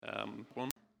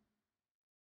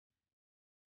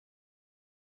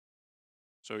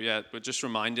So yeah, we're just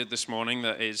reminded this morning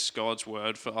that is God's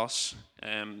word for us.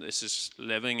 This is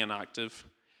living and active.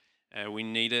 We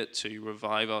need it to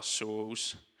revive our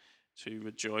souls, to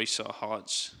rejoice our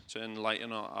hearts, to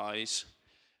enlighten our eyes.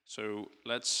 So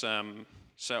let's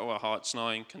settle our hearts now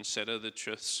and consider the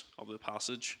truths of the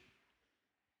passage.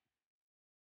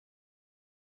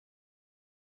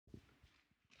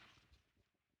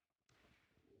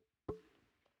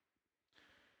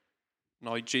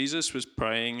 Now Jesus was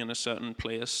praying in a certain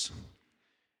place,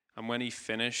 and when he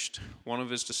finished, one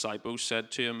of his disciples said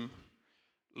to him,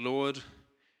 "Lord,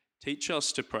 teach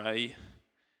us to pray,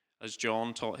 as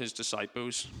John taught his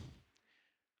disciples."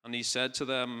 And he said to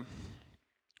them,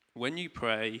 "When you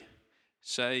pray,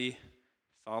 say,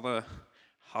 'Father,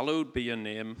 hallowed be your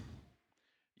name,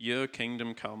 your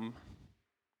kingdom come.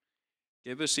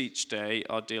 Give us each day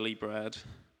our daily bread,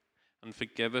 and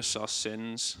forgive us our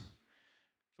sins,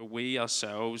 for we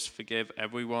ourselves forgive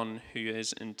everyone who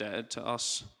is indebted to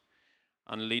us,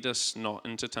 and lead us not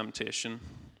into temptation.'"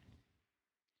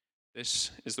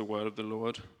 This is the word of the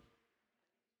Lord.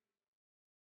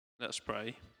 Let's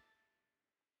pray.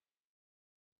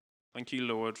 Thank you,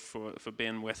 Lord, for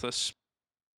being with us.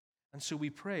 And so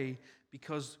we pray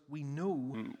because we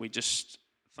know. We just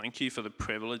thank you for the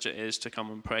privilege it is to come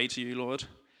and pray to you, Lord.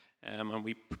 And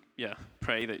we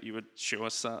pray that you would show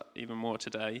us that even more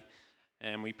today.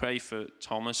 And we pray for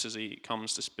Thomas as he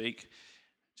comes to speak.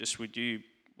 Just would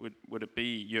it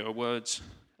be your words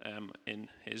in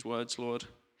his words, Lord?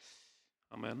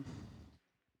 Amen.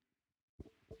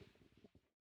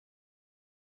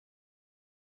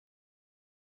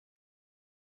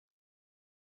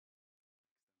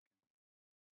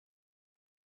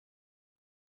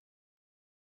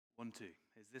 One, two.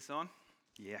 Is this on?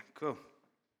 Yeah, cool.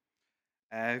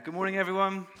 Good morning,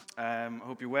 everyone. I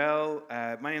hope you're well.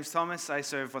 My name's Thomas. I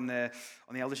serve on the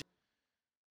eldership.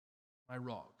 My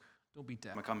rock. Don't be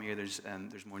deaf. When I come here,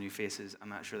 there's more new faces,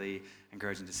 and that's really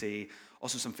encouraging to see.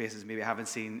 Also, some faces maybe I haven't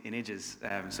seen in ages,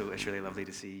 so it's really lovely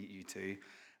to see you too.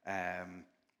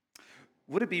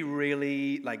 Would it be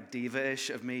really diva-ish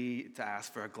of me to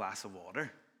ask for a glass of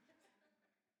water?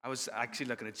 I was actually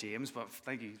looking at James, but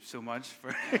thank you so much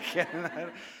for getting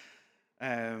that.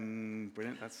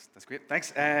 Brilliant, that's great.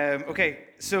 Thanks.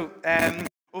 Okay, so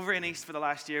over in East for the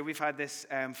last year, we've had this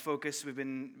focus.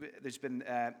 There's been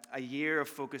a year of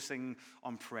focusing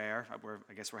on prayer.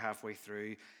 I guess we're halfway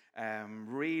through,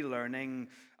 relearning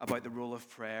about the role of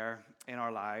prayer in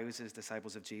our lives as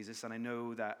disciples of Jesus. And I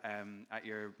know that at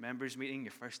your members meeting,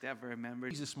 your first ever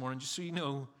members This morning, just so you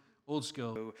know, old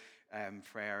school.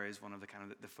 Prayer is one of the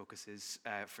the focuses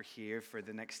for here for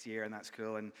the next year, and that's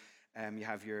cool. And you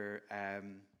have your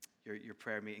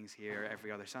prayer meetings here every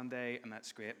other Sunday, and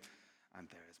that's great. And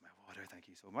there is my water. Thank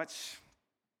you so much.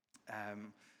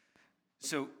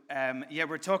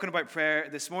 We're talking about prayer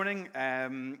this morning.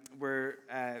 We're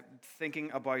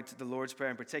thinking about the Lord's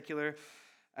Prayer in particular.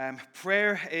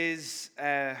 Prayer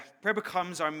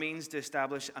becomes our means to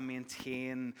establish and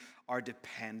maintain our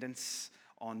dependence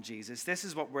on Jesus. This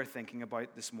is what we're thinking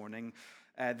about this morning.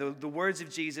 The words of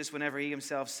Jesus, whenever he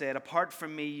himself said, "Apart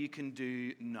from me, you can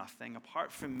do nothing.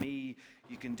 Apart from me,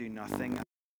 you can do nothing."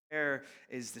 Prayer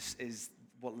is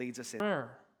what leads us in.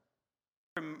 Prayer.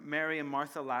 From Mary and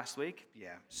Martha last week.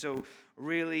 Yeah, so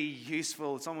really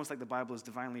useful. It's almost like the Bible is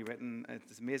divinely written.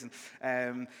 It's amazing.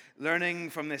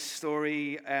 Learning from this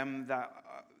story that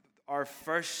our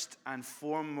first and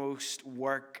foremost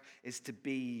work is to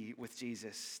be with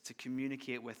Jesus, to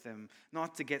communicate with him,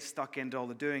 not to get stuck into all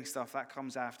the doing stuff that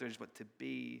comes after, but to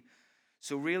be.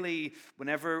 So really,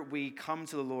 whenever we come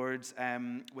to the Lord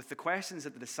with the questions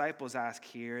that the disciples ask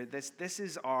here, this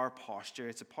is our posture.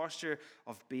 It's a posture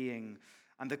of being.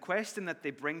 And the question that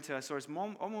they bring to us, or it's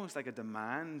almost like a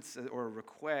demand or a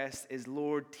request, is,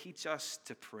 "Lord, teach us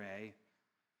to pray."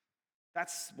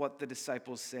 That's what the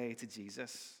disciples say to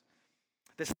Jesus.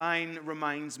 This line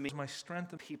reminds me of My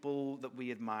strength. people that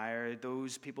we admire,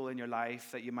 those people in your life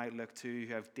that you might look to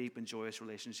who have deep and joyous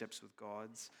relationships with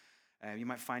God. You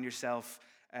might find yourself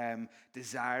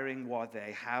desiring what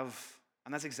they have.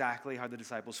 And that's exactly how the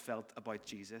disciples felt about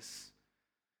Jesus.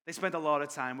 They spent a lot of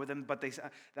time with him, but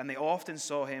they often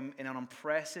saw him in an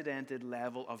unprecedented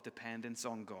level of dependence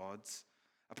on God,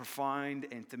 a profound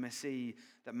intimacy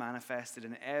that manifested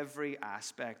in every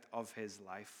aspect of his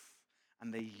life.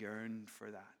 And they yearned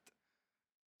for that.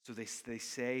 So they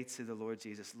say to the Lord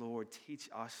Jesus, "Lord, teach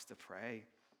us to pray."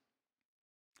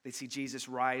 They see Jesus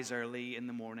rise early in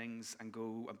the mornings and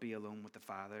go and be alone with the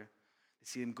Father. They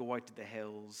see him go out to the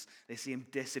hills. They see him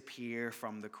disappear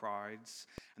from the crowds.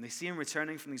 And they see him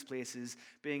returning from these places,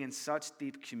 being in such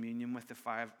deep communion with the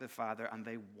Father, and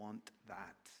they want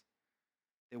that.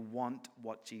 They want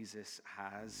what Jesus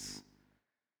has.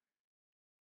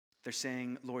 They're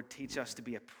saying, Lord, teach us to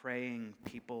be a praying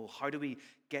people. How do we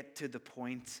get to the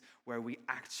point where we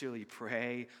actually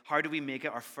pray? How do we make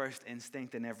it our first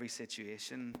instinct in every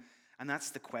situation? And that's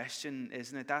the question,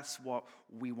 isn't it? That's what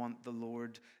we want the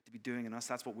Lord to be doing in us.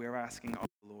 That's what we're asking of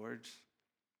the Lord.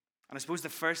 And I suppose the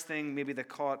first thing maybe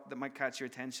that might catch your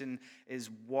attention is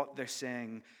what they're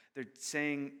saying. They're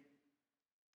saying,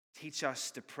 teach us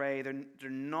to pray. They're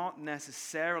not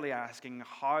necessarily asking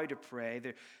how to pray.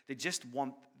 They just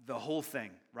want the whole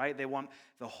thing, right? They want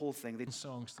the whole thing.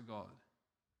 Songs to God.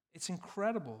 It's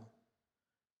incredible.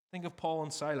 Think of Paul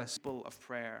and Silas. People of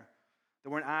prayer. They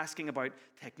weren't asking about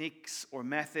techniques or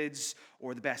methods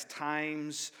or the best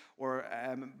times,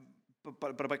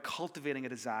 but about cultivating a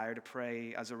desire to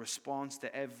pray as a response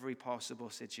to every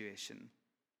possible situation.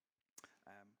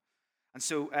 And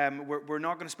so we're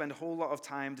not going to spend a whole lot of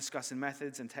time discussing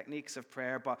methods and techniques of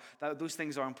prayer, but those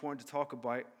things are important to talk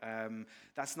about.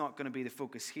 That's not going to be the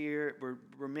focus here.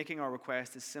 We're making our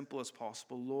request as simple as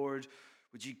possible. Lord,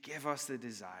 would you give us the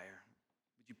desire?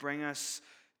 Would you bring us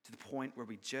to the point where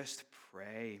we just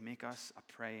pray? Make us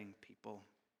a praying people.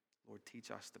 Lord, teach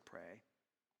us to pray.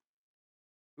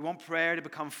 We want prayer to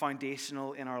become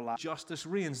foundational in our lives. Justice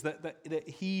reigns, that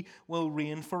he will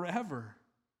reign forever.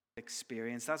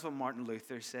 Experience. That's what Martin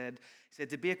Luther said. He said,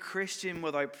 to be a Christian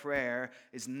without prayer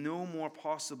is no more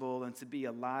possible than to be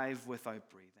alive without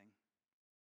breathing.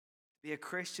 To be a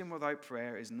Christian without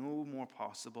prayer is no more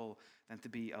possible than to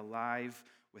be alive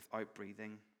without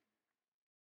breathing.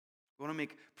 We want to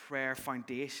make prayer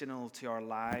foundational to our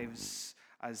lives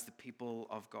as the people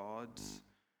of God.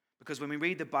 Because when we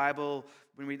read the Bible,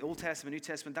 when we read Old Testament, New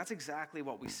Testament, that's exactly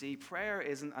what we see. Prayer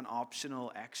isn't an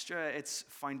optional extra. It's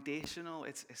foundational.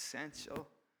 It's essential.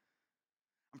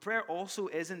 And prayer also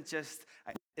isn't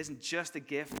just a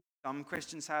gift some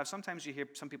Christians have. Sometimes you hear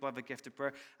some people have a gift of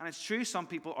prayer, and it's true some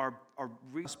people are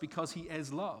because he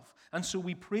is love. And so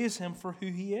we praise him for who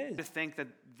he is. To think that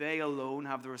they alone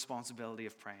have the responsibility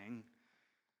of praying.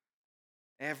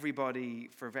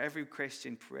 For every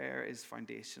Christian, prayer is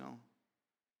foundational.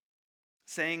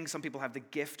 Saying some people have the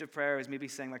gift of prayer is maybe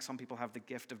saying like some people have the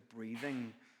gift of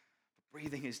breathing. But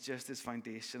breathing is just as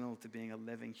foundational to being a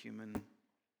living human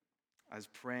as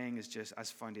praying is just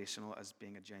as foundational as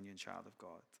being a genuine child of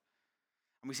God.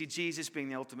 And we see Jesus being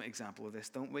the ultimate example of this,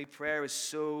 don't we? Prayer is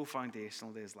so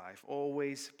foundational to his life,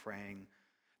 always praying.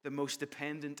 The most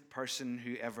dependent person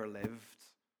who ever lived.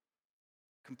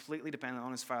 Completely dependent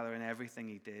on his Father in everything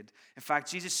he did. In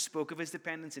fact, Jesus spoke of his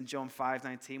dependence in John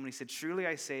 5:19 when he said, truly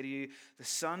I say to you, the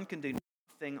Son can do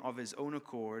nothing of his own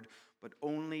accord, but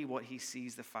only what he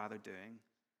sees the Father doing.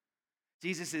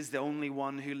 Jesus is the only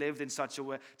one who lived in such a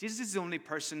way. Jesus is the only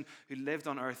person who lived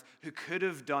on earth who could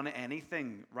have done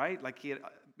anything, right? Like he had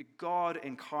God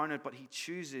incarnate, but he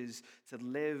chooses to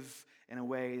live in a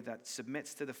way that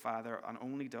submits to the Father and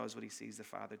only does what he sees the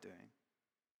Father doing.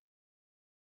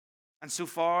 And so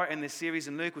far in this series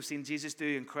in Luke, we've seen Jesus do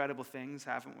incredible things,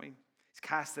 haven't we? He's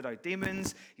casted out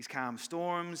demons, he's calmed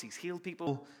storms, he's healed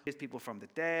people, raised people from the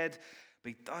dead, but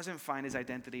he doesn't find his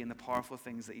identity in the powerful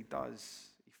things that he does.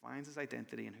 He finds his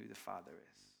identity in who the Father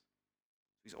is.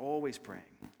 He's always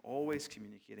praying, always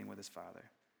communicating with his Father.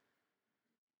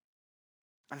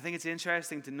 And I think it's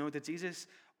interesting to note that Jesus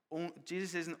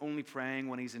isn't only praying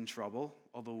when he's in trouble,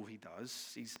 although he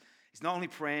does. He's not only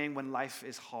praying when life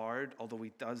is hard, although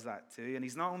he does that too. And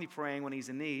he's not only praying when he's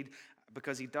in need,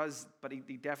 because he does, but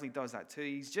he definitely does that too.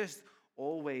 He's just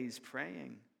always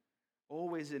praying,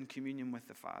 always in communion with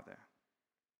the Father.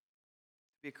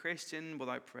 To be a Christian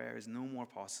without prayer is no more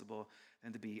possible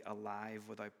than to be alive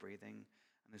without breathing.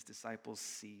 And his disciples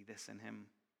see this in him.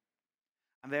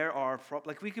 And there are,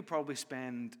 we could probably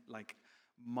spend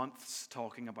months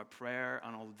talking about prayer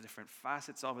and all the different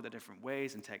facets of it, the different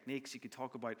ways and techniques. You could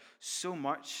talk about so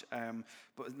much,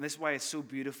 but this is why it's so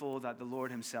beautiful that the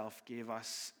Lord himself gave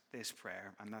us this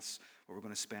prayer, and that's what we're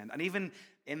going to spend. And even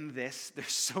in this,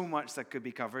 there's so much that could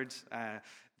be covered.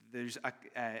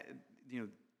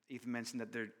 Ethan mentioned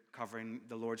that they're covering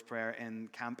the Lord's Prayer in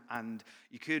camp, and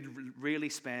you could really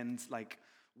spend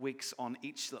weeks on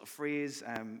each little phrase,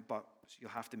 but you'll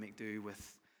have to make do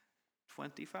with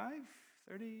 25,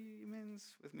 30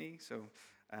 minutes with me. So,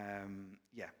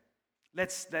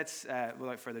 let's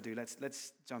without further ado,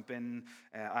 let's jump in.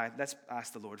 Let's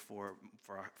ask the Lord for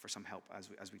some help as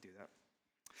we do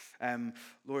that.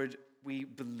 Lord, we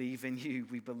believe in you.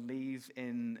 We believe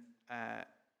in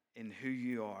who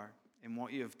you are, in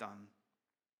what you have done.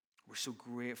 We're so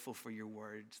grateful for your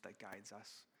words that guides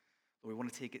us. Lord, we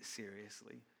want to take it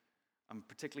seriously, and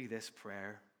particularly this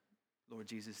prayer, Lord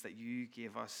Jesus, that you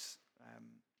gave us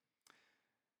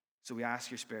So we ask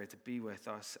your Spirit to be with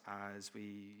us as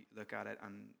we look at it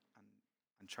and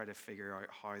try to figure out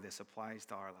how this applies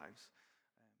to our lives.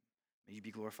 May you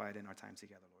be glorified in our time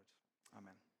together, Lord.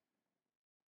 Amen.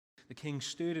 The king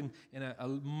stood in a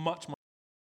much more.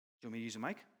 Do you want me to use a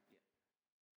mic?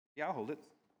 Yeah, I'll hold it.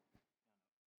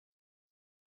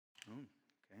 Oh,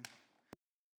 okay.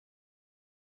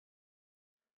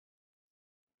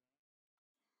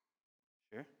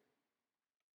 Sure.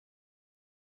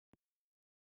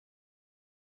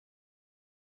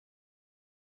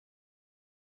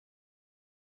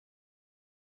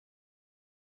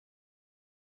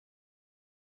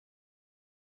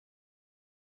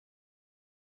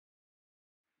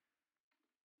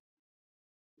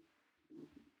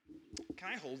 Can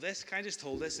I hold this? Can I just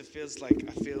hold this? I feel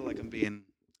like I'm being, I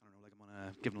don't know, like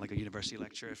I'm giving like a university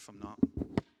lecture if I'm not.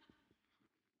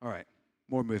 All right.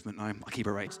 More movement now. I'll keep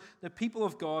it right. The people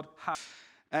of God have.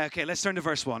 Okay, let's turn to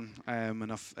verse 1.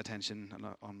 Enough attention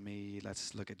on me.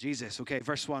 Let's look at Jesus. Okay,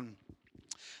 verse 1.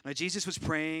 Now, Jesus was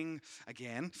praying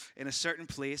again in a certain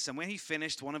place, and when he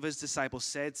finished, one of his disciples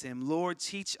said to him, Lord,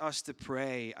 teach us to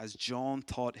pray as John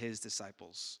taught his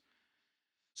disciples.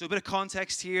 So a bit of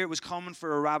context here. It was common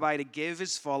for a rabbi to give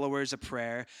his followers a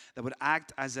prayer that would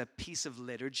act as a piece of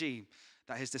liturgy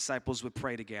that his disciples would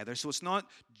pray together. So it's not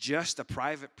just a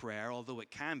private prayer, although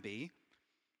it can be.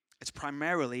 It's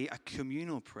primarily a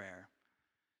communal prayer.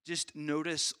 Just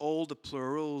notice all the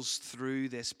plurals through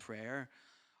this prayer.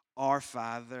 Our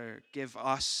Father, give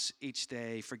us each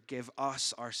day, forgive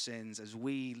us our sins as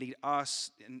we lead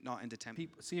us not into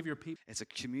temptation. Save your people. It's a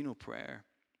communal prayer.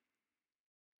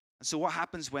 And so what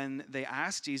happens when they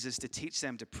ask Jesus to teach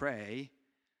them to pray?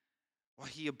 Well,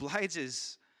 he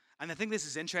obliges. And I think this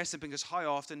is interesting because how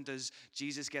often does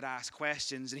Jesus get asked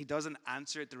questions and he doesn't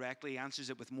answer it directly? He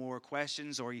answers it with more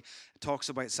questions or he talks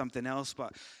about something else.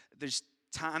 But there's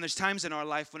times in our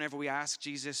life whenever we ask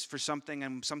Jesus for something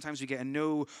and sometimes we get a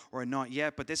no or a not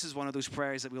yet. But this is one of those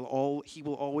prayers that he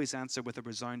will always answer with a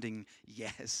resounding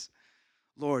yes.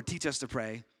 Lord, teach us to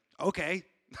pray. Okay,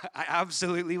 I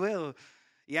absolutely will.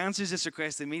 He answers this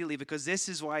request immediately because this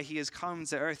is why he has come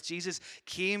to earth. Jesus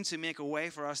came to make a way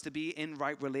for us to be in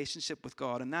right relationship with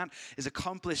God. And that is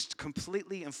accomplished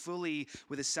completely and fully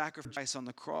with his sacrifice on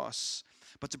the cross.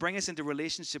 But to bring us into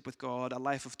relationship with God, a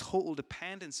life of total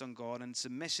dependence on God and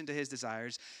submission to his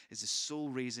desires is the sole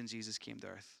reason Jesus came to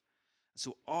earth.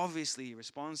 So obviously he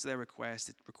responds to their request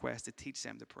to teach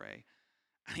them to pray.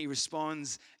 And he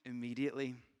responds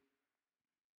immediately.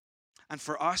 And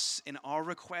for us, in our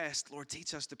request, Lord,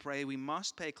 teach us to pray, we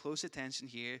must pay close attention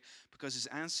here because his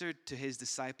answer to his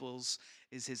disciples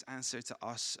is his answer to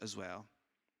us as well.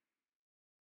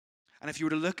 And if you were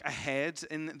to look ahead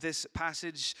in this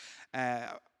passage,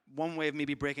 one way of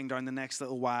maybe breaking down the next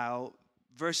little while,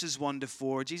 verses 1 to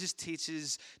 4, Jesus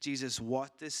teaches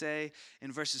what to say.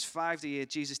 In verses 5 to 8,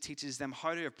 Jesus teaches them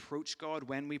how to approach God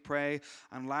when we pray.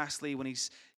 And lastly, when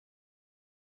he's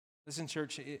Listen,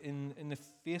 church, in the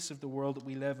face of the world that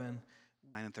we live in,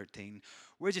 9 and 13.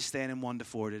 We're just staying in 1 to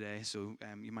 4 today, so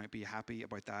you might be happy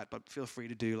about that, but feel free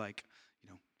to do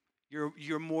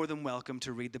you're more than welcome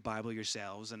to read the Bible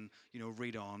yourselves and,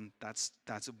 read on. That's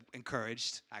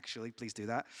encouraged, actually. Please do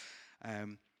that.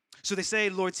 So they say,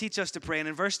 Lord, teach us to pray. And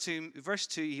in verse 2,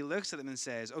 he looks at them and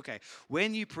says, okay,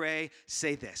 when you pray,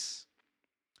 say this.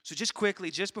 So just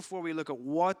quickly, just before we look at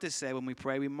what to say when we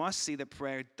pray, we must see that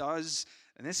prayer does,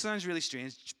 and this sounds really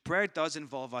strange, prayer does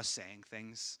involve us saying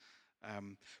things.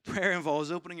 Prayer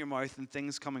involves opening your mouth and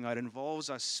things coming out. It involves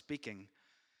us speaking.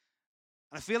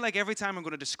 And I feel like every time I'm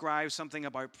going to describe something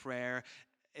about prayer,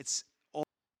 it's all.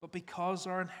 but because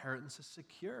our inheritance is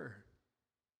secure.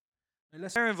 Now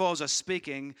Prayer involves us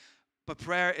speaking, but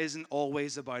prayer isn't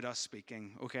always about us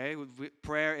speaking, okay?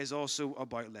 Prayer is also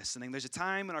about listening. There's a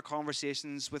time in our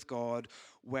conversations with God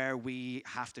where we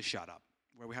have to shut up,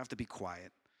 where we have to be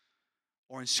quiet.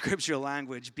 Or in scriptural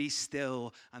language, be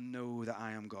still and know that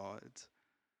I am God.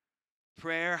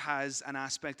 Prayer has an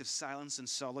aspect of silence and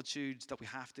solitude that we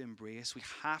have to embrace. We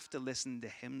have to listen to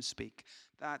him speak.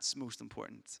 That's most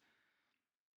important.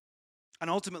 And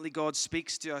ultimately, God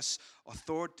speaks to us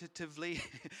authoritatively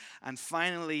and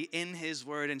finally in his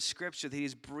word in scripture that he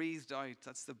has breathed out.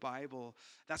 That's the Bible.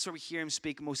 That's where we hear him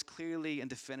speak most clearly and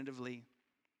definitively.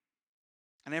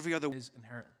 And every other is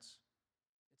inheritance.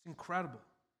 It's incredible.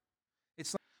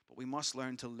 But we must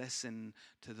learn to listen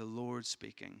to the Lord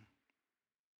speaking.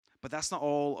 But that's not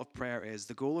all of prayer is.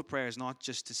 The goal of prayer is not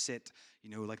just to sit,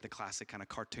 like the classic kind of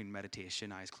cartoon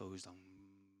meditation, eyes closed.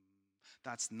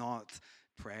 That's not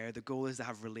prayer. The goal is to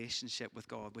have relationship with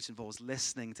God, which involves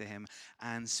listening to him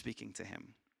and speaking to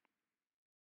him.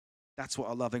 That's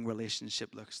what a loving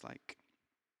relationship looks like.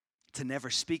 To never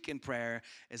speak in prayer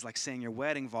is like saying your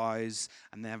wedding vows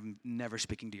and then never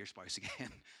speaking to your spouse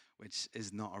again, which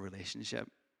is not a relationship.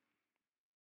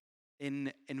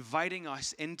 In inviting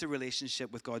us into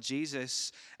relationship with God,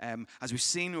 Jesus, as we've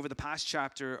seen over the past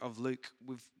chapter of Luke,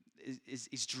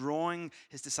 he's drawing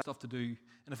his disciples, Stuff to do,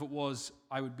 and if it was,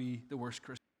 I would be the worst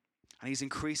Christian. and he's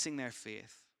increasing their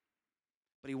faith.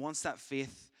 But he wants that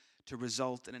faith to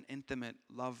result in an intimate,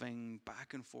 loving,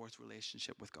 back and forth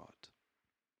relationship with God.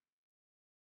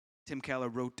 Tim Keller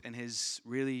wrote in his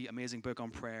really amazing book on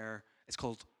prayer, it's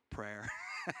called Prayer.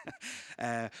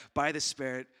 By the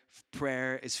Spirit,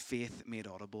 prayer is faith made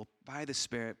audible. By the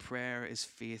Spirit, prayer is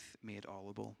faith made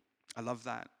audible. I love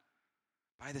that.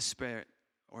 By the Spirit,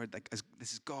 or like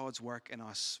this is God's work in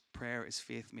us. Prayer is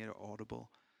faith made audible.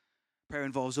 Prayer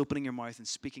involves opening your mouth and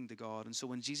speaking to God. And so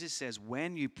when Jesus says,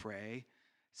 when you pray,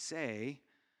 say,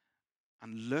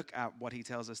 and look at what he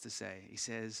tells us to say. He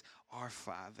says, our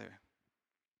Father.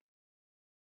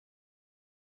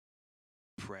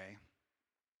 Pray.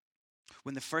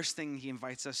 When the first thing he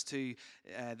invites us to,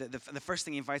 the first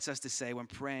thing he invites us to say when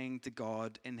praying to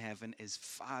God in heaven is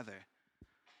Father.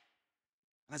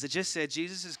 And as I just said,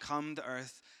 Jesus has come to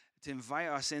earth to invite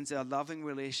us into a loving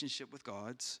relationship with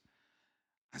God.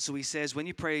 And so he says, when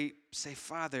you pray, say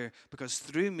Father, because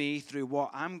through me, through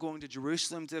what I'm going to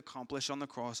Jerusalem to accomplish on the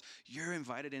cross, you're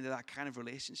invited into that kind of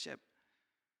relationship.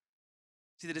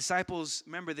 See, the disciples,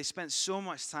 remember, they spent so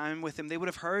much time with him. They would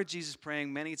have heard Jesus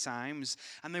praying many times,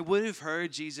 and they would have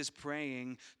heard Jesus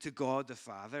praying to God the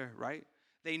Father, right?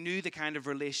 They knew the kind of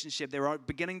relationship. They were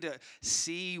beginning to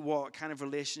see what kind of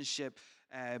relationship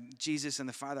Jesus and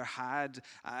the Father had.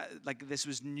 Like this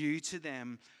was new to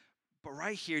them. But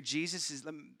right here, Jesus is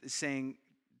saying,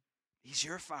 he's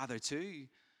your Father too.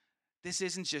 This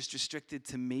isn't just restricted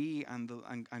to me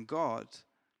and God.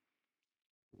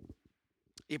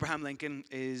 Abraham Lincoln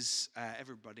is,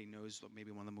 everybody knows,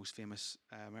 maybe one of the most famous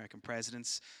American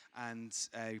presidents. And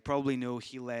you probably know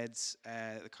he led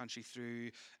the country through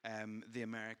the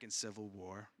American Civil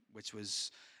War, which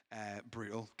was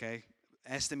brutal, okay?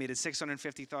 Estimated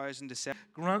 650,000 to 7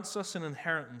 Grants us an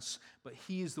inheritance, but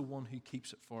he is the one who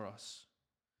keeps it for us.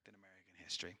 in American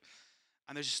history.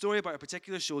 And there's a story about a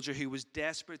particular soldier who was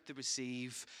desperate to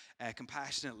receive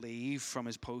compassionate leave from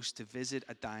his post to visit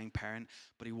a dying parent,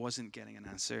 but he wasn't getting an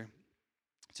answer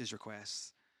to his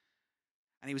request.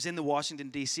 And he was in the Washington,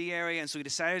 D.C. area, and so he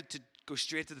decided to go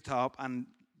straight to the top and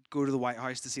go to the White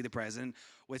House to see the president,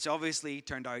 which obviously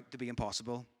turned out to be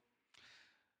impossible.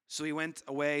 So he went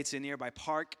away to a nearby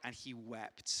park, and he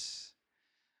wept.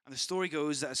 And the story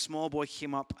goes that a small boy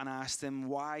came up and asked him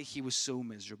why he was so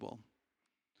miserable.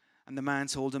 And the man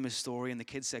told him his story, and the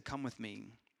kid said, come with me.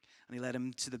 And he led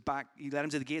him to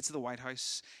the gates of the White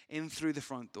House, in through the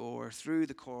front door, through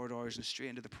the corridors, and straight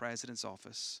into the president's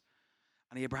office.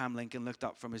 And Abraham Lincoln looked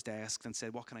up from his desk and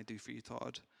said, what can I do for you,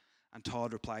 Todd? And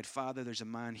Todd replied, Father, there's a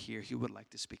man here who would like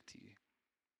to speak to you.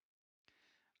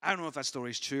 I don't know if that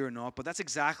story is true or not, but that's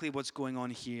exactly what's going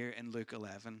on here in Luke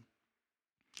 11.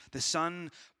 The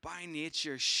Son, by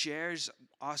nature, shares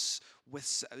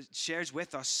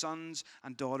with us sons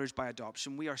and daughters by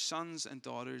adoption. We are sons and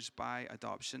daughters by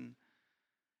adoption.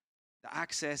 The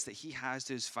access that he has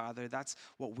to his Father, that's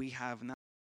what we have. And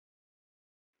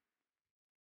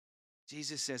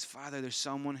Jesus says, Father, there's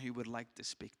someone who would like to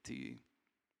speak to you.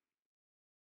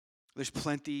 There's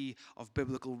plenty of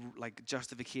biblical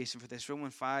justification for this.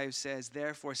 Romans 5 says,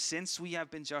 therefore, since we have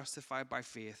been justified by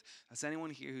faith, that's anyone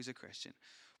here who's a Christian,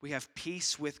 we have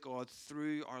peace with God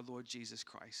through our Lord Jesus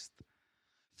Christ.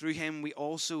 Through him, we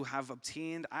also have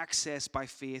obtained access by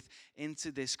faith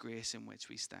into this grace in which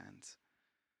we stand.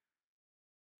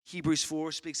 Hebrews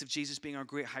 4 speaks of Jesus being our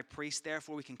great high priest.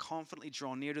 Therefore, we can confidently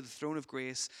draw near to the throne of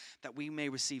grace that we may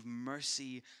receive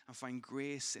mercy and find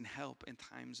grace and help in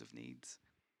times of need.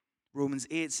 Romans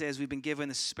 8 says we've been given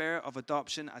the spirit of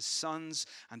adoption as sons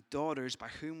and daughters by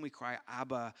whom we cry,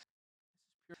 Abba.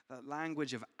 That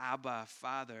language of Abba,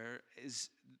 Father, is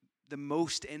the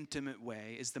most intimate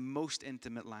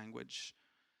language,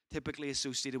 typically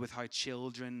associated with how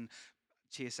children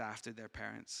chase after their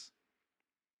parents.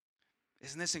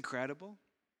 Isn't this incredible?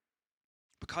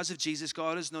 Because of Jesus,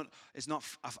 God is not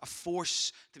a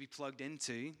force to be plugged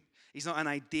into. He's not an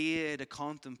idea to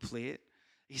contemplate.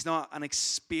 He's not an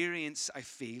experience I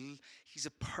feel. He's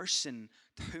a person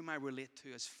to whom I relate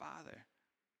to as Father.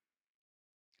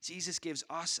 Jesus gives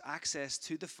us access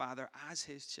to the Father as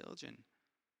his children.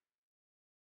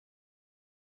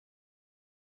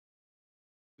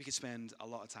 We could spend a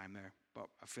lot of time there, but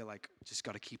I feel like just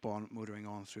got to keep on motoring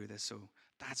on through this, so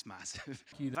That's massive.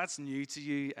 you. If that's new to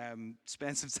you,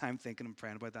 spend some time thinking and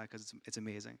praying about that, because it's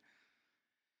amazing.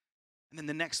 And then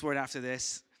the next word after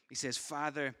this, he says,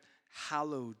 Father,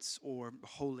 hallowed, or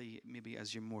holy, maybe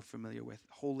as you're more familiar with.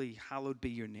 Holy, hallowed be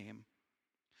your name.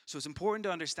 So it's important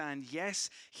to understand, yes,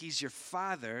 he's your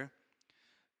Father,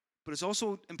 but it's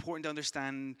also important to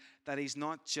understand that he's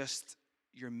not just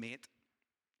your mate.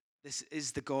 This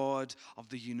is the God of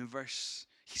the universe.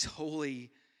 He's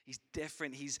holy. He's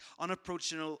different. He's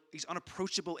unapproachable. He's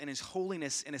unapproachable in his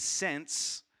holiness, in a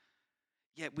sense.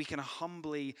 Yet we can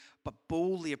humbly but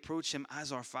boldly approach him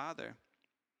as our Father.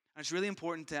 And it's really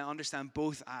important to understand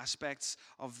both aspects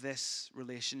of this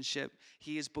relationship.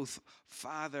 He is both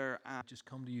Father and Just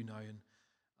come to you now and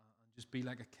just be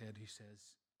like a kid who says,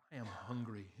 I am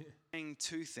hungry. doing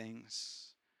two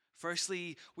things.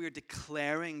 Firstly, we are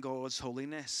declaring God's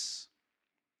holiness.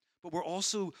 But we're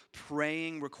also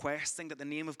praying, requesting that the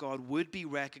name of God would be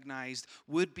recognized,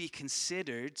 would be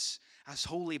considered as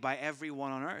holy by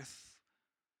everyone on earth.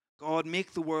 God,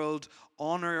 make the world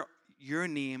honor your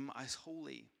name as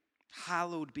holy.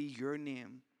 Hallowed be your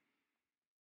name.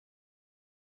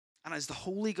 And as the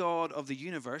holy God of the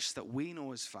universe that we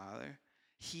know as Father,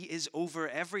 he is over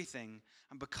everything.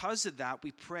 And because of that,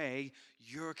 we pray,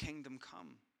 your kingdom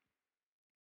come.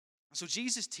 And so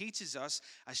Jesus teaches us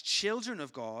as children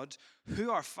of God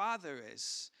who our Father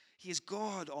is. He is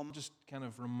God Almighty. Just kind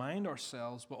of remind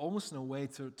ourselves, but almost in a way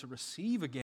to receive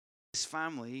again. This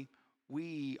family,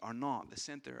 we are not the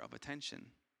center of attention.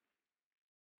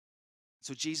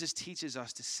 So Jesus teaches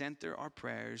us to center our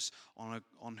prayers on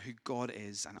who God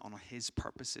is and on his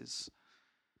purposes.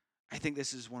 I think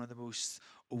this is one of the most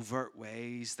overt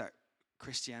ways that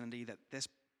Christianity, that this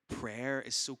prayer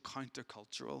is so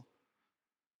countercultural.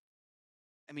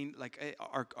 I mean, like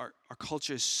our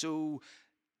culture is so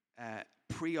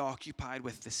preoccupied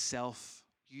with the self.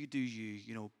 You do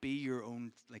you, be your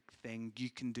own thing. You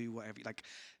can do whatever.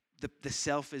 The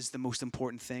self is the most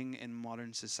important thing in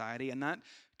modern society, and that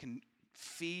can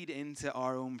feed into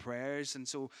our own prayers. And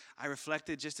so I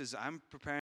reflected, just as I'm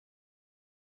preparing,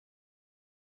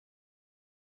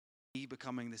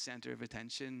 becoming the center of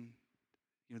attention,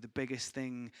 the biggest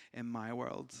thing in my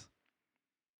world.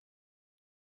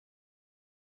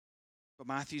 But in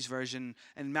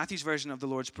Matthew's version of the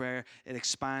Lord's Prayer, it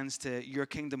expands to, your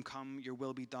kingdom come, your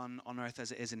will be done on earth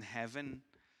as it is in heaven.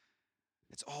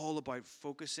 It's all about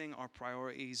focusing our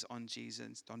priorities on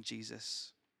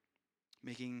Jesus,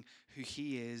 making who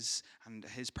he is and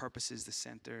his purposes the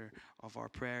center of our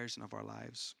prayers and of our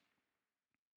lives.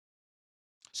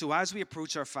 So as we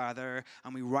approach our Father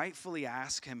and we rightfully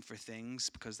ask him for things,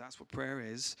 because that's what prayer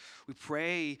is, we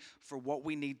pray for what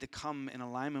we need to come in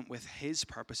alignment with his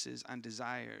purposes and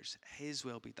desires. His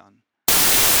will be done.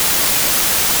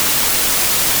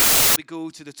 We go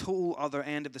to the total other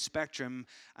end of the spectrum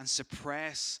and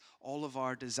suppress all of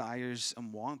our desires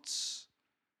and wants.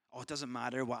 Oh, it doesn't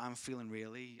matter what I'm feeling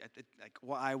really.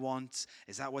 What I want,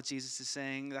 is that what Jesus is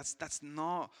saying? That's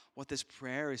not what this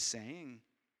prayer is saying.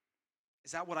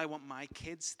 Is that what I want my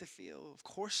kids to feel? Of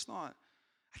course not.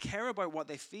 I care about what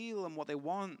they feel and what they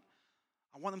want.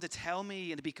 I want them to tell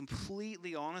me and to be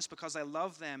completely honest because I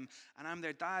love them and I'm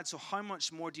their dad. So how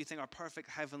much more do you think our perfect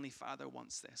Heavenly Father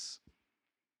wants this?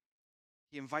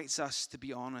 He invites us to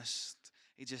be honest.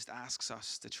 He just asks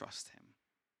us to trust him.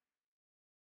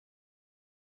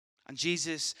 And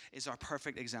Jesus is our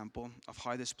perfect example of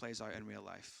how this plays out in real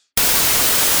life.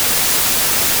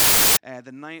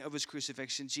 The night of his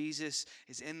crucifixion, Jesus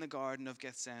is in the Garden of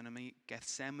Gethsemane,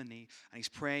 and he's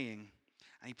praying.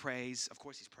 And he prays, of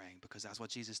course he's praying, because that's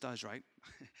what Jesus does, right?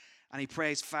 And he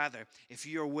prays, Father, if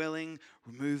you are willing,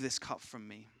 remove this cup from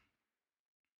me.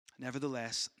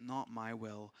 Nevertheless, not my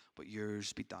will, but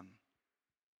yours be done.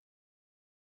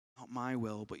 Not my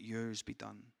will, but yours be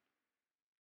done.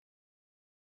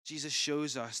 Jesus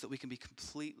shows us that we can be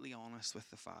completely honest with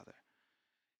the Father.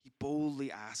 He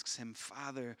boldly asks him,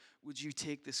 Father, would you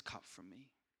take this cup from me?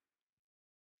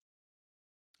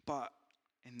 But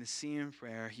in the same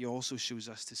prayer, he also shows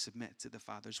us to submit to the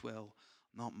Father's will,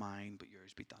 not mine, but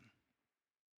yours be done.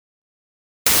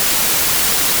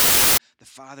 The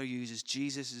Father uses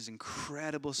Jesus'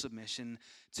 incredible submission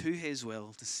to his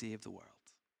will to save the world.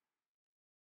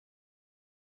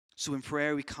 So in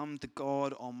prayer, we come to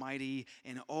God Almighty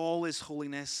in all his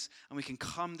holiness, and we can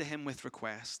come to him with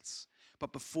requests.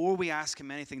 But before we ask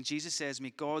him anything, Jesus says,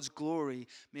 make God's glory,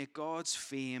 make God's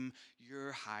fame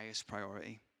your highest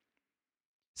priority.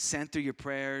 Center your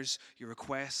prayers, your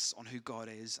requests on who God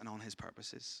is and on his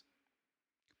purposes.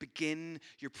 Begin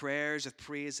your prayers with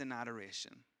praise and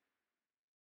adoration.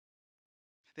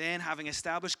 Then, having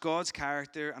established God's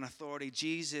character and authority,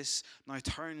 Jesus now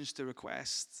turns to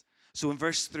request. So in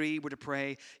verse 3, we're to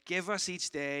pray, give us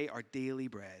each day our daily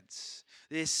breads.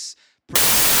 This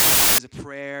is a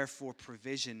prayer for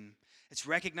provision. It's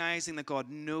recognizing that God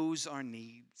knows our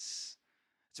needs.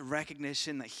 It's a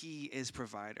recognition that he is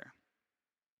provider.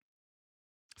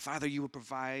 Father, you will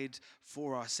provide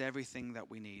for us everything that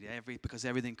we need, because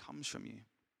everything comes from you.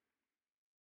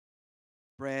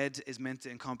 Bread is meant to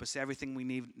encompass everything we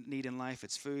need in life.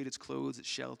 It's food, it's clothes, it's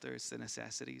shelter, it's the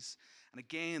necessities. And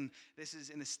again, this is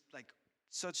in this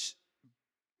such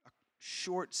a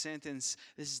short sentence.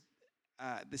 This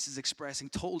is expressing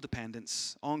total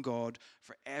dependence on God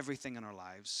for everything in our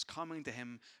lives, coming to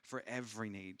him for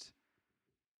every need.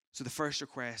 So the first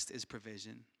request is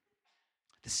provision.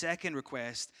 The second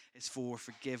request is for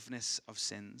forgiveness of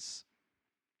sins.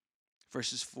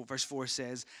 Verse 4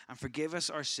 says, and forgive us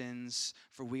our sins,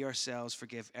 for we ourselves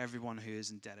forgive everyone who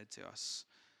is indebted to us.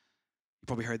 You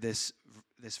probably heard this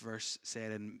verse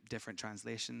said in different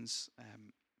translations.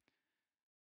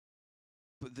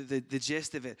 But the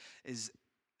gist of it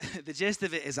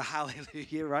is a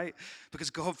hallelujah, right? Because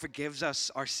God forgives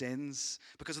us our sins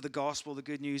because of the gospel, the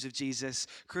good news of Jesus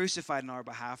crucified on our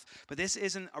behalf. But this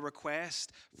isn't a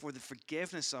request for the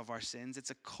forgiveness of our sins.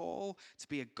 It's a call to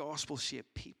be a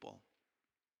gospel-shaped people.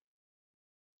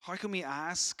 How can we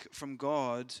ask from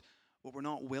God what we're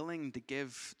not willing to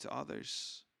give to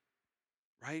others?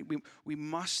 Right? We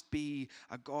must be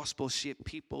a gospel-shaped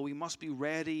people. We must be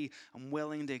ready and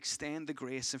willing to extend the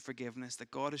grace and forgiveness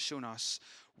that God has shown us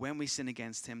when we sin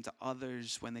against him to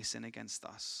others when they sin against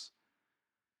us.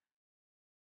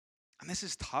 And this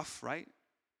is tough, right?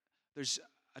 There's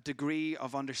a degree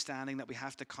of understanding that we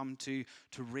have to come to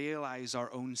realize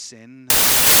our own sin.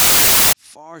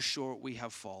 Far short we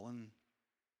have fallen.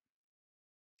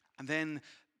 And then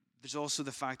there's also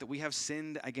the fact that we have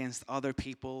sinned against other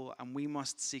people and we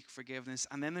must seek forgiveness.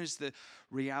 And then there's the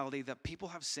reality that people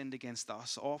have sinned against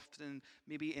us, often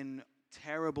maybe in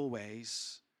terrible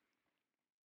ways.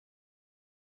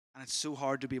 And it's so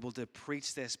hard to be able to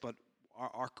preach this, but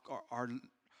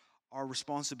our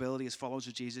responsibility as followers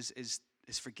of Jesus is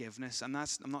forgiveness. And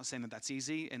I'm not saying that that's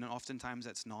easy, and oftentimes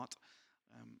that's not.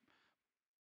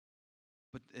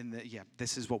 But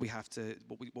this is what we have to,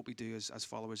 what we do as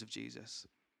followers of Jesus.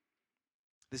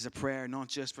 This is a prayer not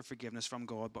just for forgiveness from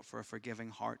God, but for a forgiving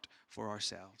heart for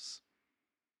ourselves.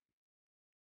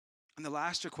 And the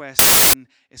last request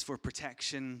is for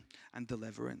protection and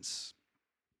deliverance.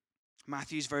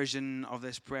 Matthew's version of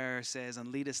this prayer says,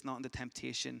 and lead us not into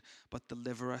temptation, but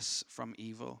deliver us from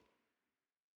evil.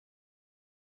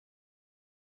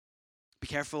 Be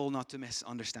careful not to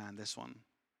misunderstand this one.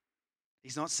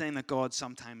 He's not saying that God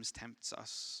sometimes tempts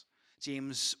us.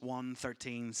 James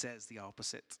 1:13 says the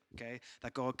opposite, okay?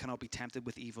 That God cannot be tempted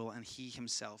with evil, and he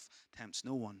himself tempts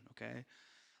no one, okay?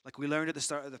 Like we learned at the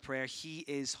start of the prayer, he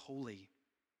is holy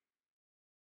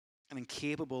and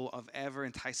incapable of ever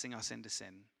enticing us into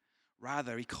sin.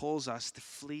 Rather, he calls us to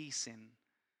flee sin,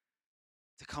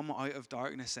 to come out of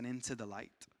darkness and into the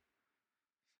light.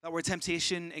 That word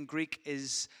temptation in Greek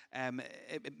is,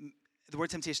 the word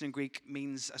temptation in Greek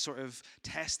means a sort of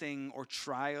testing or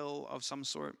trial of some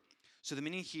sort. So the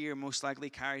meaning here most likely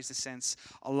carries the sense,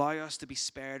 allow us to be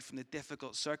spared from the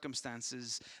difficult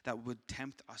circumstances that would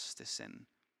tempt us to sin.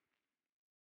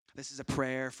 This is a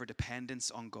prayer for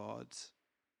dependence on God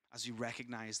as we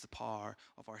recognize the power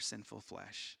of our sinful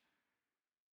flesh.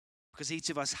 Because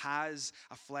each of us has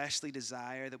a fleshly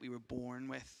desire that we were born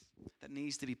with that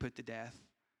needs to be put to death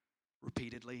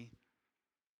repeatedly.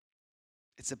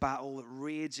 It's a battle that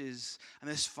rages, and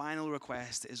this final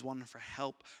request is one for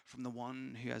help from the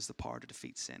one who has the power to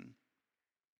defeat sin.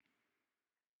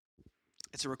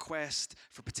 It's a request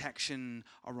for protection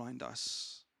around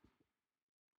us.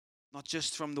 Not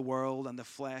just from the world and the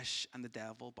flesh and the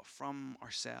devil, but from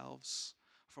ourselves,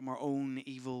 from our own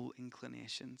evil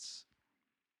inclinations.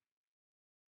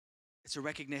 It's a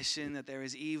recognition that there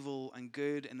is evil and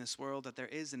good in this world, that there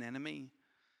is an enemy.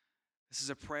 This is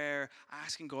a prayer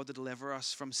asking God to deliver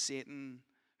us from Satan,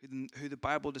 who the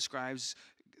Bible describes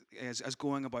as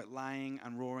going about lying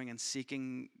and roaring and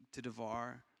seeking to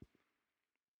devour.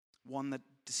 One that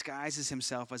disguises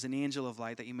himself as an angel of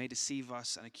light that he may deceive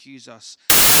us and accuse us.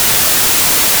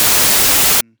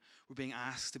 We're being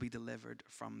asked to be delivered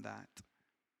from that.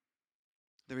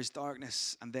 There is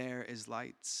darkness and there is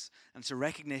light. And it's a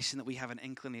recognition that we have an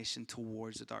inclination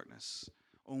towards the darkness.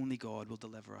 Only God will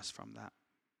deliver us from that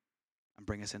and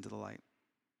bring us into the light.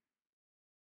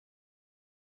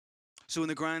 So in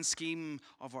the grand scheme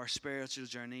of our spiritual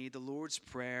journey, the Lord's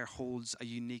Prayer holds a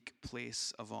unique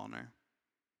place of honor.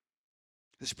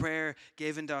 This prayer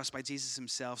given to us by Jesus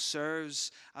himself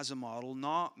serves as a model,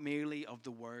 not merely of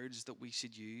the words that we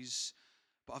should use,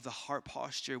 but of the heart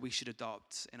posture we should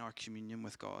adopt in our communion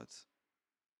with God.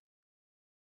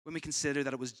 When we consider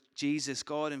that it was Jesus,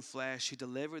 God in flesh, who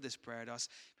delivered this prayer to us,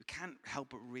 we can't help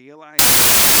but realize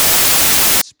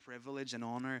this privilege and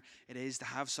honor it is to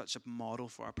have such a model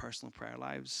for our personal prayer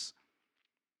lives.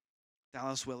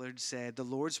 Dallas Willard said, "The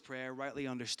Lord's Prayer, rightly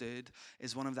understood,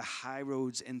 is one of the high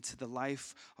roads into the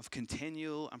life of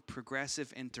continual and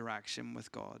progressive interaction with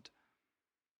God."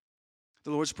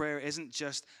 The Lord's Prayer isn't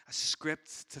just a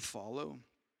script to follow,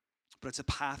 but it's a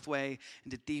pathway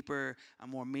into deeper and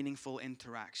more meaningful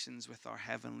interactions with our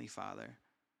Heavenly Father.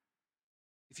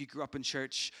 If you grew up in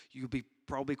church, you'll be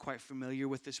probably quite familiar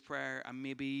with this prayer and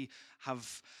maybe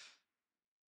have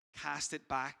cast it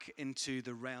back into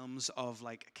the realms of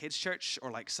like a kids' church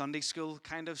or like Sunday school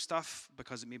kind of stuff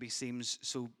because it maybe seems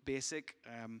so basic.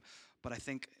 But I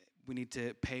think we need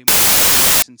to pay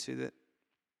attention to it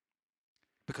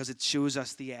because it shows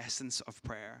us the essence of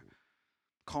prayer: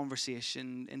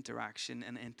 conversation, interaction,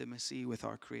 and intimacy with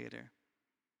our Creator.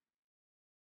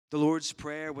 The Lord's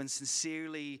Prayer, when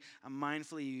sincerely and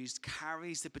mindfully used,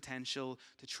 carries the potential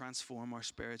to transform our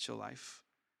spiritual life.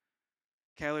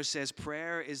 Keller says,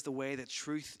 prayer is the way that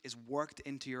truth is worked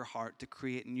into your heart to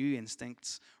create new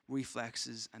instincts,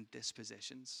 reflexes, and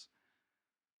dispositions.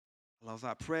 I love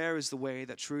that. Prayer is the way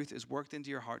that truth is worked into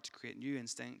your heart to create new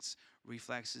instincts,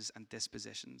 reflexes, and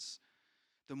dispositions.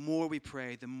 The more we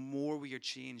pray, the more we are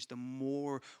changed, the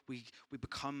more we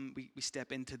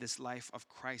step into this life of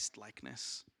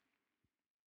Christ-likeness.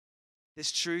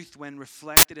 This truth, when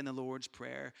reflected in the Lord's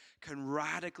Prayer, can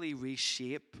radically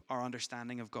reshape our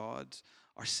understanding of God,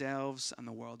 ourselves, and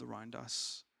the world around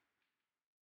us.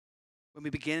 When we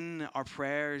begin our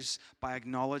prayers by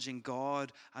acknowledging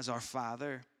God as our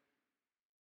Father,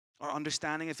 our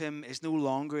understanding of Him is no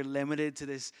longer limited to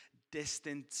this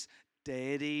distant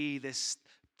deity, this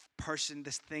person,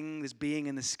 this thing, this being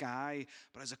in the sky,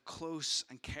 but as a close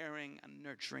and caring and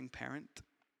nurturing parent.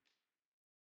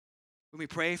 When we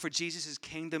pray for Jesus'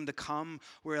 kingdom to come,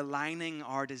 we're aligning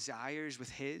our desires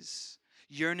with His,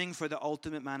 yearning for the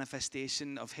ultimate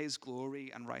manifestation of His glory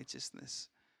and righteousness.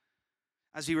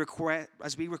 As we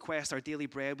request our daily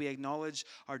bread, we acknowledge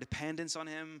our dependence on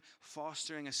Him,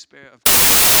 fostering a spirit of face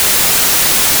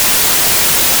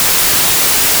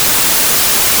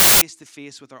to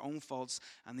face with our own faults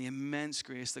and the immense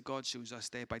grace that God shows us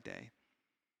day by day.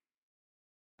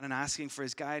 And in asking for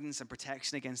His guidance and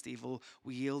protection against evil,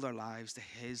 we yield our lives to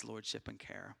His lordship and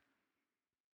care.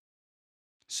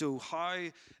 So how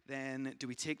then do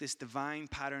we take this divine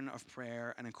pattern of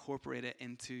prayer and incorporate it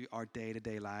into our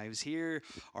day-to-day lives? Here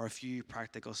are a few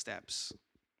practical steps.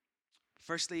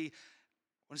 Firstly,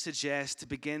 I want to suggest to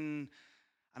begin,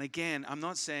 and again, I'm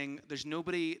not saying there's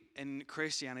nobody in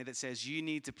Christianity that says you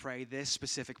need to pray this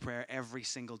specific prayer every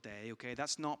single day, okay?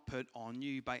 That's not put on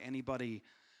you by anybody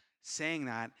saying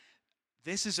that.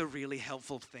 This is a really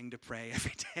helpful thing to pray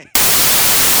every day.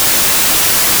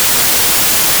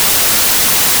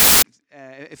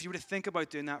 If you were to think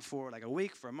about doing that for like a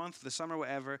week, for a month, for the summer,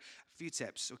 whatever, a few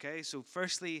tips, okay? So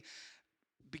firstly,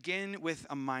 begin with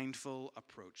a mindful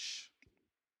approach.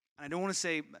 And I don't want to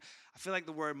say, I feel like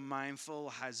the word mindful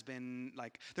has been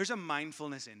like, there's a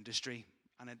mindfulness industry,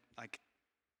 and it like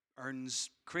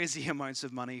earns crazy amounts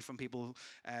of money from people.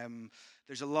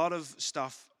 There's a lot of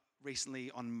stuff recently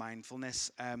on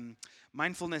mindfulness.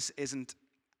 Mindfulness isn't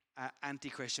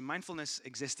anti-Christian. Mindfulness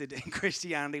existed in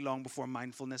Christianity long before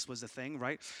mindfulness was a thing,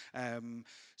 right?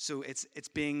 So it's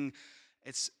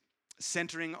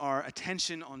centering our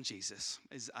attention on Jesus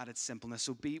is at its simpleness.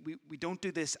 So we don't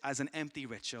do this as an empty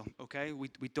ritual, okay? We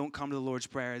don't come to the Lord's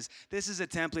Prayer as this is a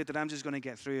template that I'm just going to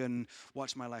get through and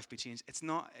watch my life be changed. It's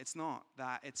not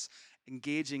that. It's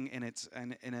engaging in it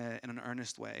in an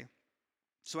earnest way.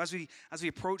 So as we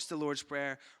approach the Lord's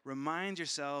Prayer, remind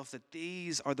yourself that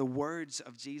these are the words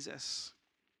of Jesus.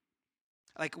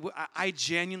 Like, I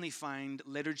genuinely find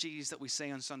liturgies that we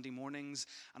say on Sunday mornings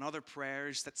and other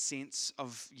prayers that saints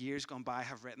of years gone by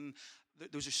have written,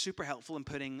 those are super helpful in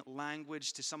putting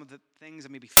language to some of the things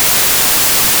that maybe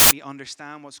we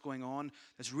understand what's going on.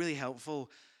 That's really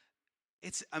helpful.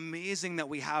 It's amazing that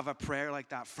we have a prayer like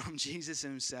that from Jesus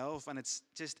himself, and it's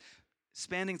just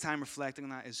spending time reflecting on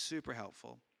that is super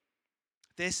helpful.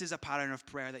 This is a pattern of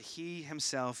prayer that he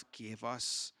himself gave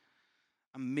us.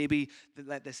 And maybe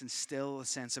let this instill a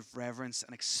sense of reverence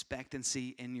and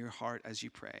expectancy in your heart as you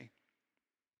pray.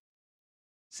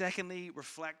 Secondly,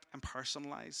 reflect and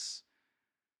personalize.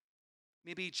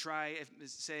 Maybe try,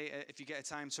 if you get a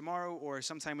time tomorrow or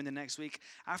sometime in the next week,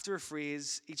 after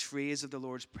each phrase of the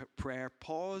Lord's Prayer,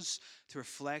 pause to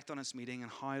reflect on its meaning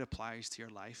and how it applies to your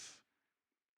life.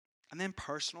 And then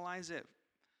personalize it.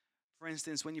 For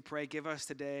instance, when you pray, give us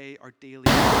today our daily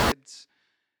bread,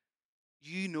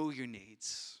 you know your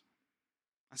needs.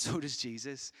 And so does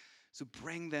Jesus. So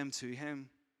bring them to him.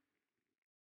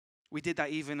 We did that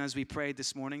even as we prayed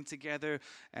this morning together.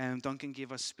 Duncan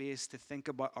gave us space to think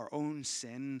about our own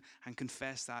sin and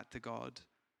confess that to God.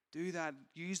 Do that.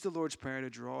 Use the Lord's Prayer to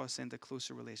draw us into a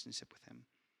closer relationship with him.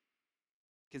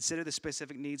 Consider the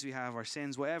specific needs we have, our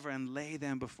sins, whatever, and lay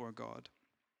them before God.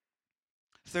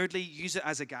 Thirdly, use it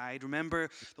as a guide. Remember,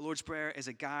 the Lord's Prayer is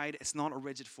a guide. It's not a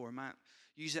rigid format.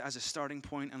 Use it as a starting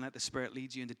point and let the Spirit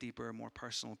lead you into deeper, more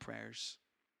personal prayers.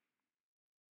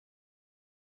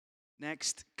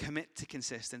 Next, commit to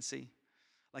consistency.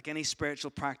 Like any spiritual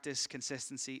practice,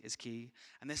 consistency is key.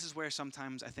 And this is where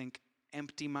sometimes I think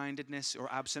empty-mindedness or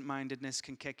absent-mindedness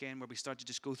can kick in, where we start to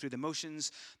just go through the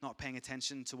motions, not paying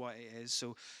attention to what it is.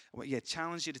 So,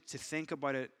 challenge you to think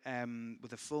about it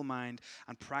with a full mind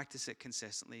and practice it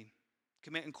consistently.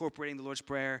 Commit incorporating the Lord's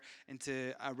Prayer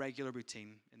into a regular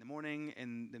routine. In the morning,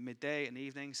 in the midday, in the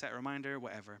evening, set a reminder,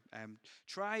 whatever.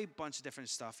 Try a bunch of different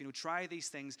stuff. Try these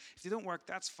things. If they don't work,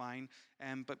 that's fine.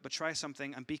 But try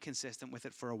something and be consistent with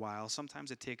it for a while. Sometimes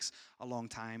it takes a long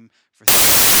time for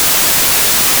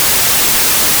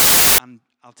and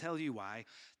I'll tell you why.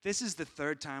 This is the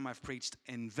third time I've preached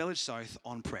in Village South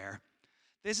on prayer.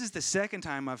 This is the second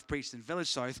time I've preached in Village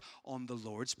South on the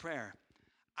Lord's Prayer.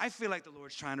 I feel like the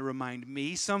Lord's trying to remind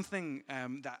me something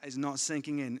that is not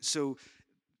sinking in. So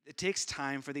it takes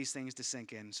time for these things to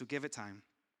sink in. So give it time.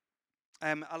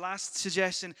 A last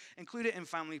suggestion, include it in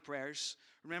family prayers.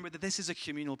 Remember that this is a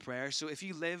communal prayer. So if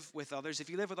you live with others, if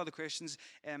you live with other Christians,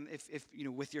 if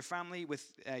with your family,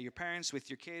 with your parents,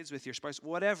 with your kids, with your spouse,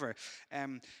 whatever,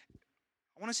 I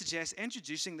want to suggest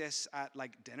introducing this at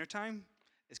dinner time.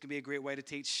 This can be a great way to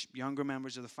teach younger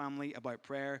members of the family about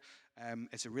prayer.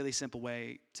 It's a really simple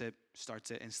way to start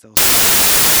to instill.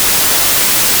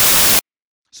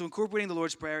 So incorporating the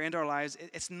Lord's Prayer into our lives,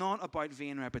 it's not about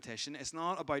vain repetition. It's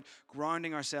not about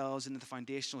grounding ourselves into the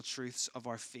foundational truths of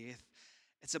our faith.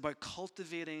 It's about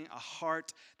cultivating a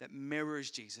heart that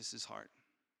mirrors Jesus' heart.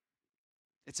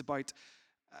 It's about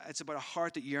a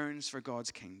heart that yearns for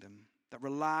God's kingdom, that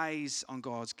relies on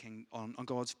God's on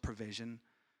God's provision,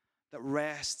 that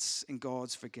rests in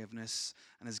God's forgiveness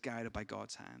and is guided by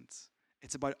God's hands.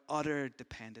 It's about utter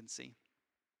dependency.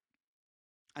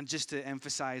 And just to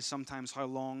emphasize sometimes how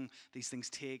long these things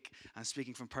take, and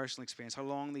speaking from personal experience, how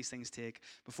long these things take,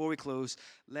 before we close,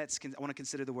 I want to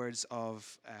consider the words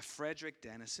of Frederick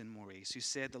Denison Maurice, who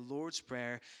said the Lord's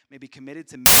Prayer may be committed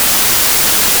to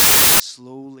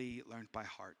slowly learned by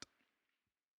heart.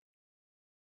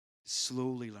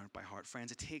 Slowly learned by heart.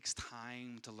 Friends, it takes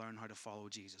time to learn how to follow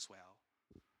Jesus well.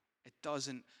 It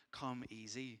doesn't come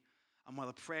easy. And while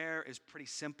the prayer is pretty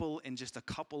simple in just a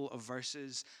couple of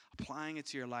verses, applying it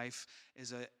to your life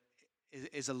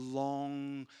takes a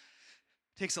long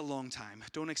time.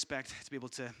 Don't expect to be able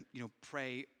to,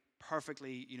 pray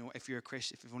perfectly, if you're a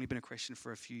Christian, if you've only been a Christian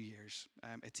for a few years.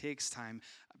 It takes time.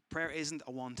 Prayer isn't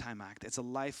a one-time act. It's a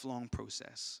lifelong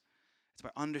process. It's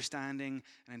about understanding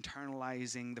and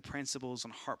internalizing the principles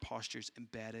and heart postures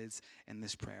embedded in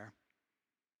this prayer.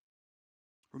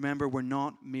 Remember, we're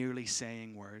not merely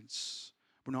saying words.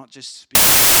 We're not just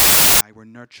speaking. We're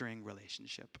nurturing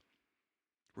relationship.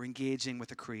 We're engaging with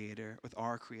the Creator, with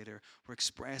our Creator. We're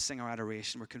expressing our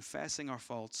adoration. We're confessing our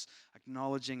faults,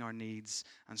 acknowledging our needs,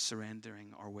 and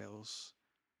surrendering our wills.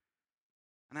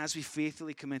 And as we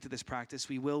faithfully commit to this practice,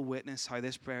 we will witness how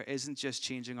this prayer isn't just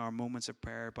changing our moments of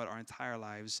prayer, but our entire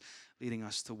lives, leading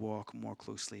us to walk more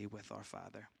closely with our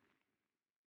Father.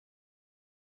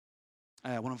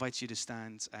 I want to invite you to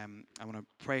stand. I want to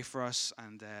pray for us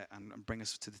and bring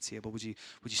us to the table. Would you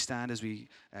stand as we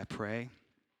pray,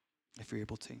 if you're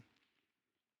able to?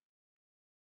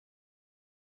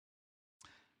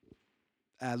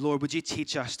 Lord, would you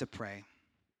teach us to pray?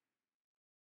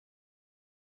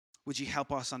 Would you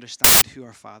help us understand who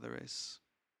our Father is?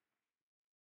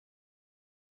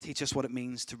 Teach us what it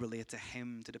means to relate to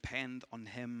Him, to depend on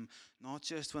Him, not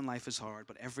just when life is hard,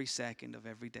 but every second of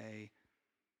every day.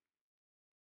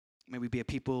 May we be a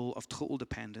people of total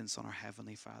dependence on our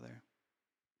Heavenly Father.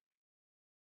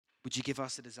 Would you give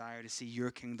us a desire to see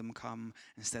your kingdom come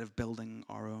instead of building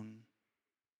our own?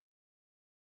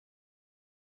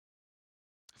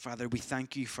 Father, we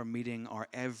thank you for meeting our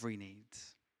every need.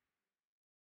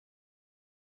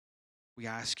 We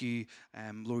ask you,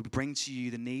 Lord, we bring to you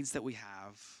the needs that we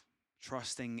have,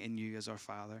 trusting in you as our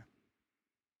Father.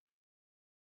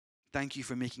 Thank you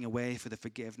for making a way for the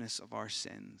forgiveness of our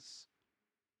sins.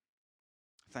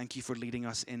 Thank you for leading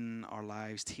us in our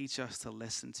lives. Teach us to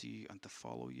listen to you and to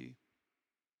follow you.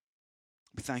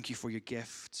 We thank you for your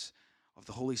gift of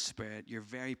the Holy Spirit, your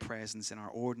very presence in our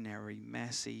ordinary,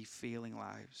 messy, failing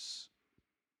lives.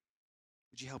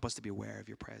 Would you help us to be aware of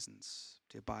your presence,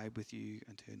 to abide with you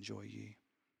and to enjoy you?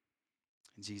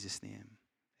 In Jesus' name,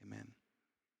 amen.